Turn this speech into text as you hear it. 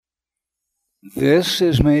This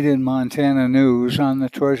is Made in Montana News on the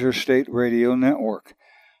Treasure State Radio Network.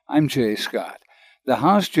 I'm Jay Scott. The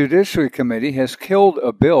House Judiciary Committee has killed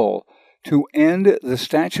a bill to end the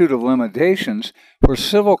statute of limitations for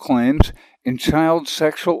civil claims in child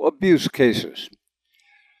sexual abuse cases.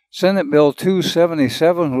 Senate Bill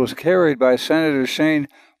 277 was carried by Senator Shane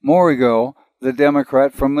Morigo, the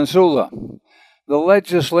Democrat from Missoula. The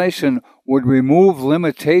legislation would remove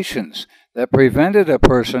limitations that prevented a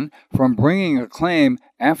person from bringing a claim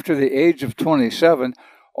after the age of 27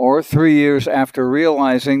 or 3 years after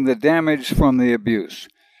realizing the damage from the abuse.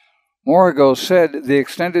 Morigo said the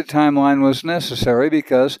extended timeline was necessary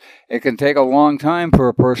because it can take a long time for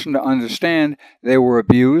a person to understand they were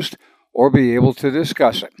abused or be able to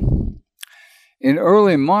discuss it. In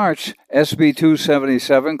early March, SB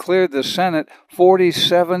 277 cleared the Senate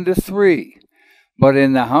 47-3, but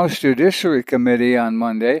in the House Judiciary Committee on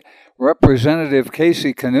Monday, Representative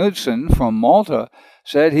Casey Knudsen from Malta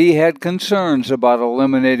said he had concerns about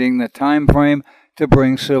eliminating the time frame to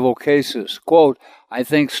bring civil cases. Quote, "I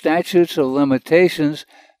think statutes of limitations,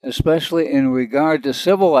 especially in regard to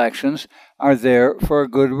civil actions, are there for a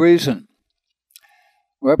good reason."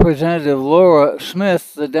 Representative Laura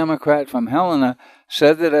Smith, the Democrat from Helena,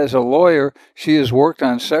 said that as a lawyer, she has worked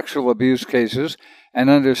on sexual abuse cases and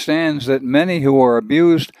understands that many who are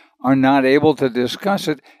abused are not able to discuss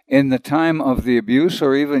it in the time of the abuse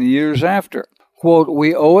or even years after. Quote,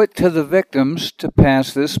 "We owe it to the victims to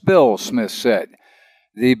pass this bill," Smith said.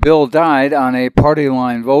 The bill died on a party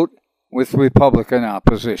line vote with Republican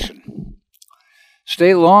opposition.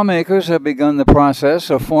 State lawmakers have begun the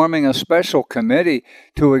process of forming a special committee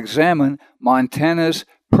to examine Montana's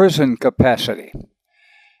prison capacity.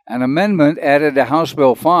 An amendment added to House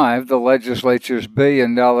Bill 5, the legislature's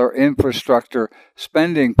billion-dollar infrastructure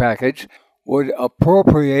spending package, would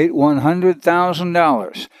appropriate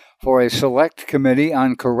 $100,000 for a select committee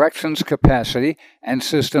on corrections capacity and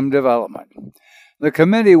system development. The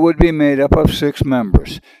committee would be made up of 6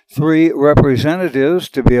 members, 3 representatives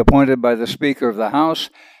to be appointed by the Speaker of the House,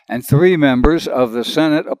 and 3 members of the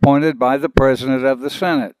Senate appointed by the President of the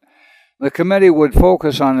Senate. The committee would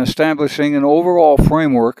focus on establishing an overall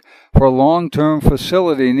framework for long-term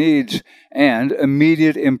facility needs and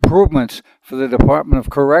immediate improvements for the Department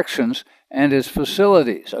of Corrections and its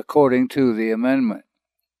facilities, according to the amendment.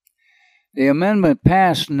 The amendment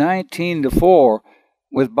passed 19-4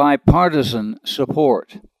 with bipartisan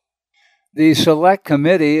support. The Select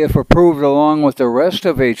Committee, if approved along with the rest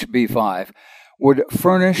of HB 5, would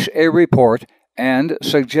furnish a report and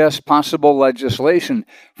suggest possible legislation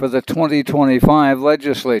for the 2025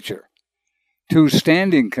 legislature. 2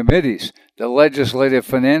 standing committees, the Legislative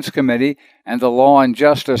Finance Committee and the Law and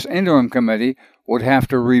Justice Interim Committee, would have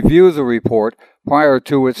to review the report prior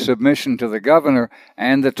to its submission to the governor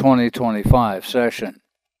and the 2025 session.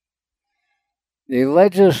 The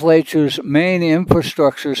legislature's main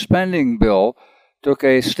infrastructure spending bill took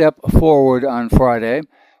a step forward on Friday,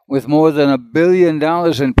 with more than $1 billion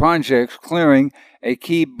in projects clearing a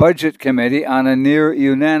key budget committee on a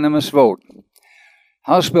near-unanimous vote.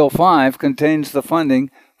 House Bill 5 contains the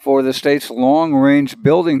funding for the state's long-range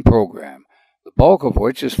building program, the bulk of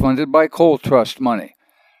which is funded by Coal Trust money.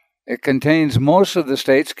 It contains most of the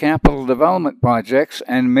state's capital development projects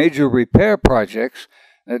and major repair projects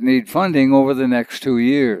that need funding over the next 2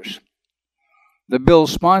 years. The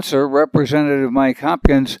bill's sponsor, Representative Mike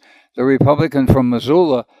Hopkins, the Republican from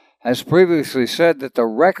Missoula, has previously said that the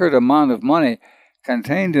record amount of money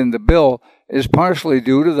contained in the bill is partially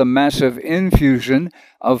due to the massive infusion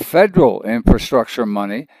of federal infrastructure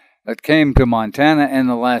money that came to Montana in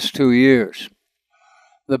the last 2 years.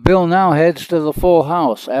 The bill now heads to the full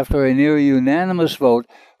House after a near-unanimous vote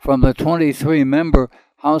from the 23-member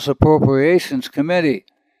House Appropriations Committee.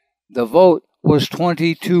 The vote was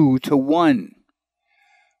 22-1.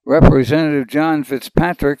 Representative John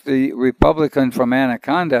Fitzpatrick, the Republican from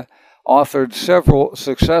Anaconda, authored several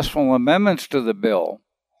successful amendments to the bill.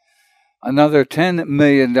 Another $10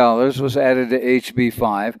 million was added to HB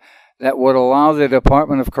 5 that would allow the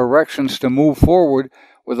Department of Corrections to move forward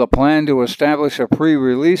with a plan to establish a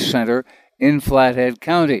pre-release center in Flathead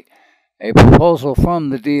County. A proposal from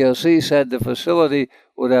the DOC said the facility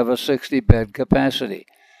would have a 60-bed capacity.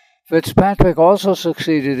 Fitzpatrick also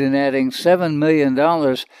succeeded in adding $7 million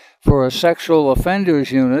for a sexual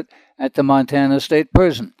offenders unit at the Montana State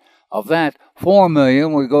Prison. Of that, $4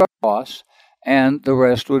 million would go to costs, and the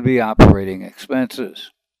rest would be operating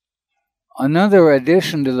expenses. Another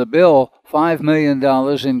addition to the bill, $5 million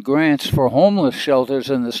in grants for homeless shelters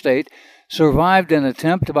in the state, survived an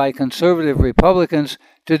attempt by conservative Republicans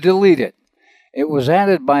to delete it. It was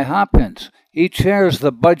added by Hopkins. He chairs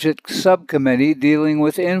the budget subcommittee dealing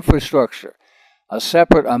with infrastructure. A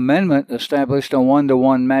separate amendment established a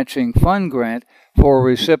 1-to-1 matching fund grant for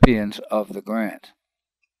recipients of the grant.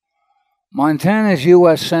 Montana's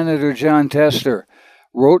U.S. Senator Jon Tester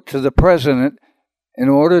wrote to the president in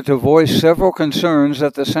order to voice several concerns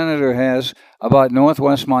that the senator has about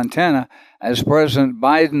Northwest Montana as President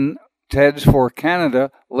Biden heads for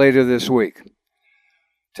Canada later this week.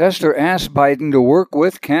 Tester asked Biden to work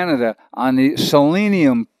with Canada on the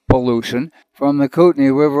selenium pollution from the Kootenai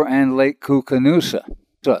River and Lake Koocanusa.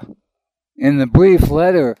 In the brief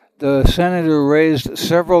letter, the senator raised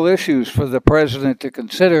several issues for the president to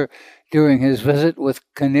consider during his visit with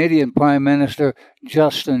Canadian Prime Minister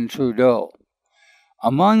Justin Trudeau.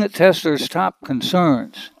 Among Tester's top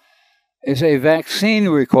concerns is a vaccine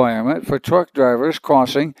requirement for truck drivers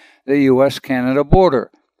crossing the U.S.-Canada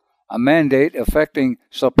border, a mandate affecting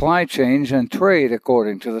supply chains and trade,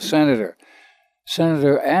 according to the senator.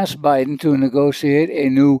 Senator asked Biden to negotiate a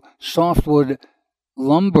new softwood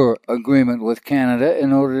lumber agreement with Canada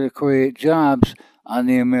in order to create jobs on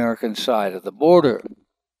the American side of the border.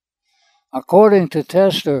 According to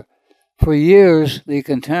Tester, for years the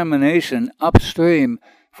contamination upstream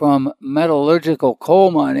from metallurgical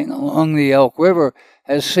coal mining along the Elk River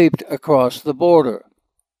has seeped across the border.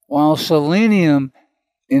 While selenium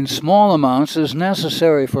in small amounts is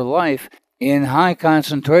necessary for life, in high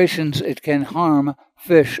concentrations it can harm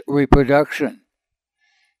fish reproduction.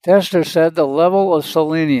 Tester said the level of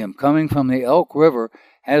selenium coming from the Elk River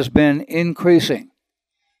has been increasing,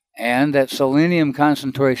 and that selenium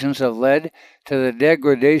concentrations have led to the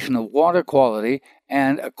degradation of water quality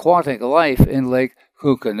and aquatic life in Lake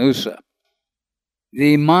Koocanusa.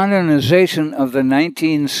 The modernization of the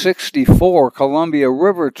 1964 Columbia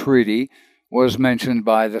River Treaty was mentioned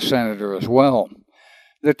by the senator as well.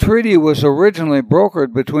 The treaty was originally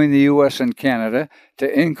brokered between the U.S. and Canada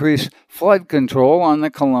to increase flood control on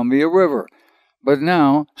the Columbia River, but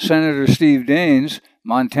now Senator Steve Daines,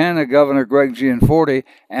 Montana Governor Greg Gianforte,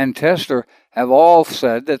 and Tester have all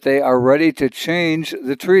said that they are ready to change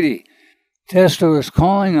the treaty. Tester is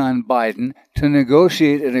calling on Biden to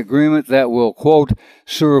negotiate an agreement that will, quote,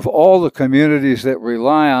 serve all the communities that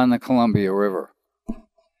rely on the Columbia River.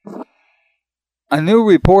 A new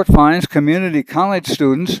report finds community college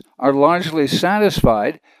students are largely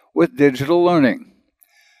satisfied with digital learning.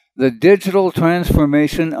 The digital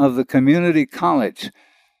transformation of the community college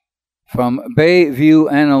from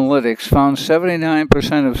Bayview Analytics found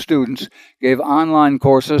 79% of students gave online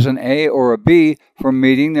courses an A or a B for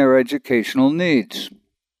meeting their educational needs.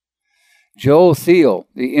 Joe Thiel,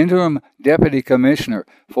 the interim deputy commissioner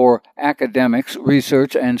for academics,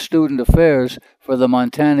 research, and student affairs for the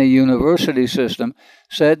Montana University system,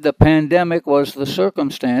 said the pandemic was the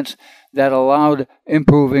circumstance that allowed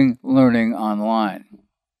improving learning online.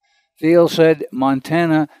 Thiel said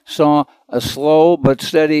Montana saw a slow but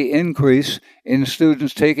steady increase in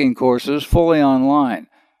students taking courses fully online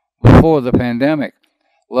before the pandemic.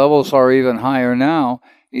 Levels are even higher now.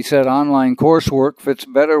 He said online coursework fits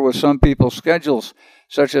better with some people's schedules,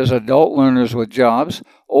 such as adult learners with jobs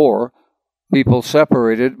or people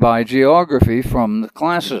separated by geography from the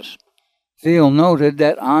classes. Thiel noted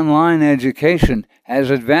that online education has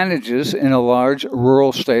advantages in a large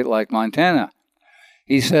rural state like Montana.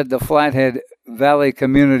 He said the Flathead Valley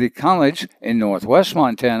Community College in northwest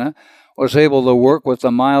Montana was able to work with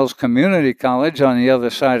the Miles Community College on the other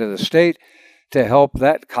side of the state to help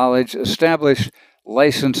that college establish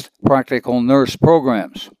licensed practical nurse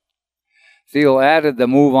programs. Thiel added the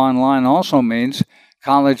move online also means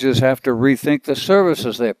colleges have to rethink the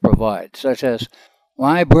services they provide, such as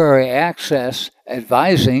library access,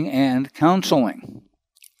 advising, and counseling.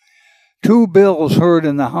 Two bills heard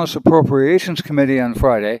in the House Appropriations Committee on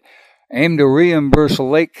Friday aim to reimburse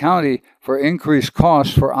Lake County for increased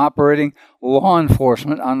costs for operating law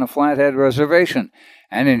enforcement on the Flathead Reservation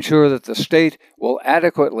and ensure that the state will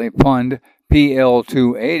adequately fund PL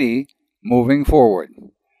 280 moving forward.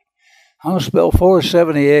 House Bill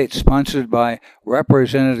 478, sponsored by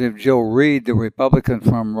Representative Joe Reed, the Republican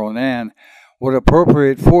from Ronan, would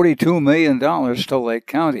appropriate $42 million to Lake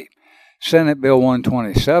County. Senate Bill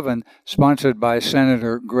 127, sponsored by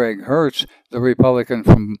Senator Greg Hertz, the Republican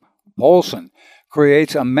from Polson,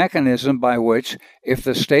 creates a mechanism by which, if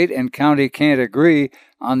the state and county can't agree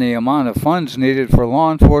on the amount of funds needed for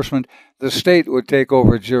law enforcement, the state would take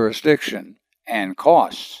over jurisdiction and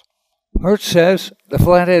costs. Hertz says the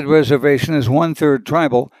Flathead Reservation is 1/3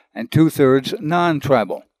 tribal and 2/3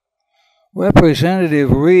 non-tribal.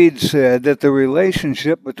 Representative Reed said that the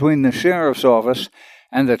relationship between the sheriff's office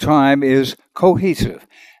and the tribe is cohesive,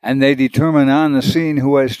 and they determine on the scene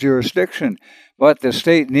who has jurisdiction. But the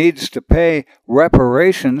state needs to pay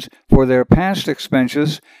reparations for their past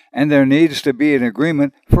expenses, and there needs to be an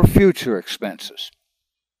agreement for future expenses.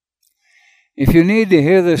 If you need to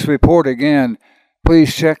hear this report again,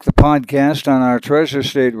 please check the podcast on our Treasure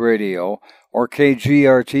State Radio or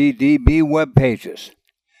KGRT-DB web pages.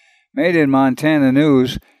 Made in Montana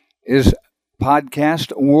News is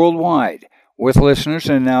podcast worldwide, with listeners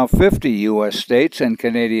in now 50 U.S. states and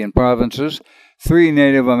Canadian provinces, 3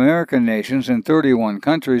 Native American nations, and 31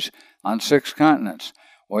 countries on 6 continents.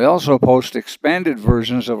 We also post expanded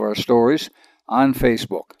versions of our stories on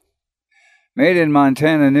Facebook. Made in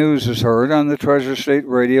Montana News is heard on the Treasure State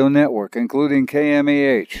Radio Network, including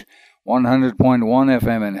KMEH, 100.1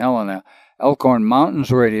 FM in Helena, Elkhorn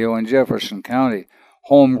Mountains Radio in Jefferson County,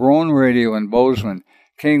 Homegrown Radio in Bozeman,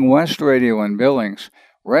 King West Radio in Billings,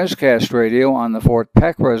 Rescast Radio on the Fort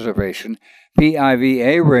Peck Reservation,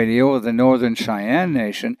 PIVA Radio of the Northern Cheyenne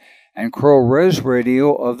Nation, and Crow Res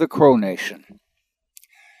Radio of the Crow Nation.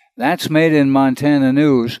 That's Made in Montana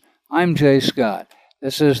News. I'm Jay Scott.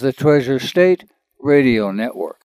 This is the Treasure State Radio Network.